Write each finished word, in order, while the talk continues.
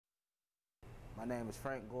My name is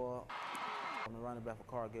Frank Gore. I'm the running back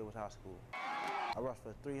for Gore High School. I rushed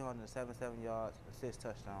for 377 yards and 6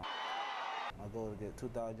 touchdowns. My goal is to get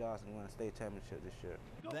 2,000 yards and win a state championship this year.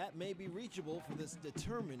 That may be reachable for this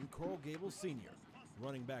determined Coral Gables senior.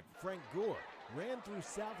 Running back Frank Gore ran through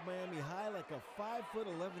South Miami High like a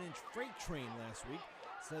 5'11" freight train last week,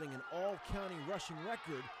 setting an all-county rushing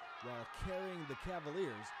record while carrying the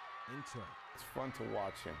Cavaliers in tow. It's fun to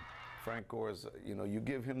watch him. Frank Gore is, you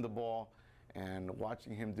give him the ball, and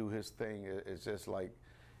watching him do his thing is just like,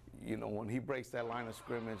 when he breaks that line of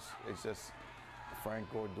scrimmage, it's just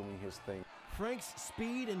Frank Gore doing his thing. Frank's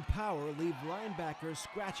speed and power leave linebackers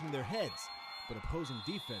scratching their heads, but opposing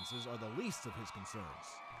defenses are the least of his concerns.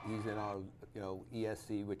 He's in our,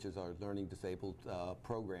 ESC, which is our learning disabled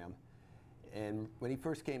program. And when he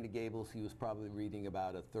first came to Gables, he was probably reading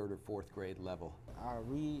about a 3rd or 4th grade level. I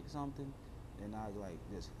read something, and I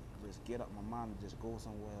just get up my mind and just go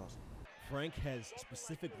somewhere else. Frank has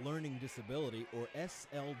specific learning disability, or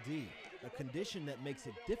SLD, a condition that makes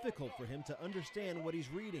it difficult for him to understand what he's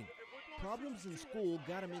reading. Problems in school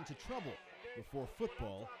got him into trouble before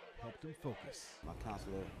football helped him focus. My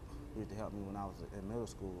counselor used to help me when I was in middle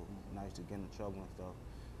school, and I used to get in trouble and stuff.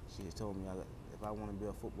 She told me if I want to be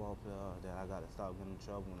a football player, that I got to stop getting in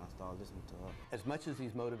trouble when I started listening to her. As much as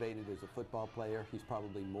he's motivated as a football player, he's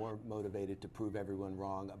probably more motivated to prove everyone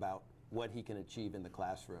wrong about what he can achieve in the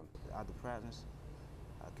classroom. After practice,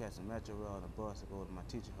 I catch a metro rail and a bus to go to my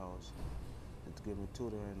teacher house and to give me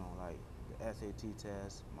tutoring on like the SAT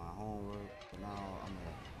test, my homework. Now I'm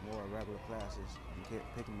in more regular classes. I'm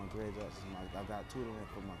picking my grades up. I got tutoring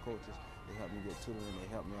from my coaches. They help me get tutoring.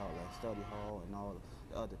 They help me out like study hall and all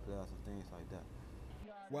the other classes and things like that.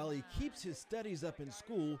 While he keeps his studies up in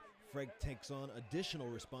school, Frank takes on additional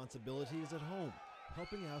responsibilities at home,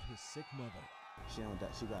 helping out his sick mother. She on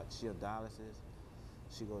dialysis.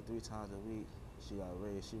 She go 3 times a week. She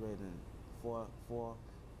raising four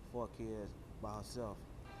kids by herself.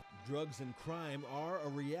 Drugs and crime are a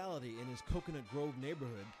reality in his Coconut Grove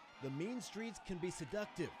neighborhood. The mean streets can be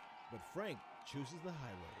seductive, but Frank chooses the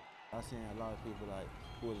highway. I've seen a lot of people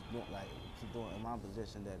who was doing in my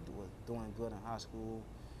position that was doing good in high school,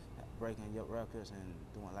 breaking your records and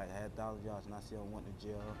doing had 1,000 yards, and I see them went to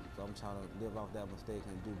jail. So I'm trying to live off that mistake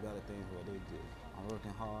and do better things what they did. I'm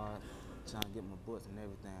working hard, trying to get my books and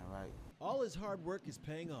everything right. All his hard work is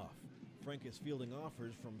paying off. Frank is fielding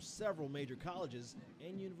offers from several major colleges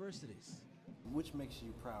and universities. Which makes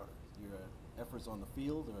you prouder, your efforts on the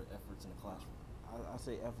field or efforts in the classroom? I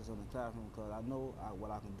say efforts in the classroom because I know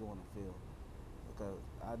what I can do on the field. Because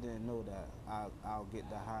I didn't know that I'll get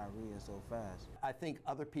that high reading so fast. I think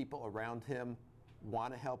other people around him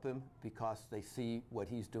want to help him because they see what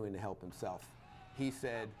he's doing to help himself. He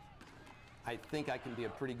said, I think I can be a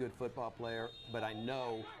pretty good football player, but I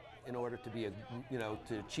know in order to be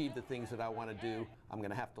to achieve the things that I want to do, I'm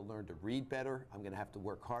going to have to learn to read better. I'm going to have to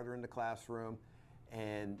work harder in the classroom.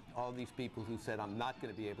 And all these people who said I'm not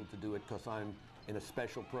going to be able to do it because I'm in a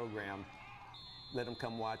special program, let them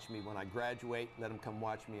come watch me when I graduate, let them come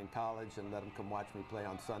watch me in college, and let them come watch me play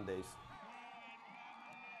on Sundays.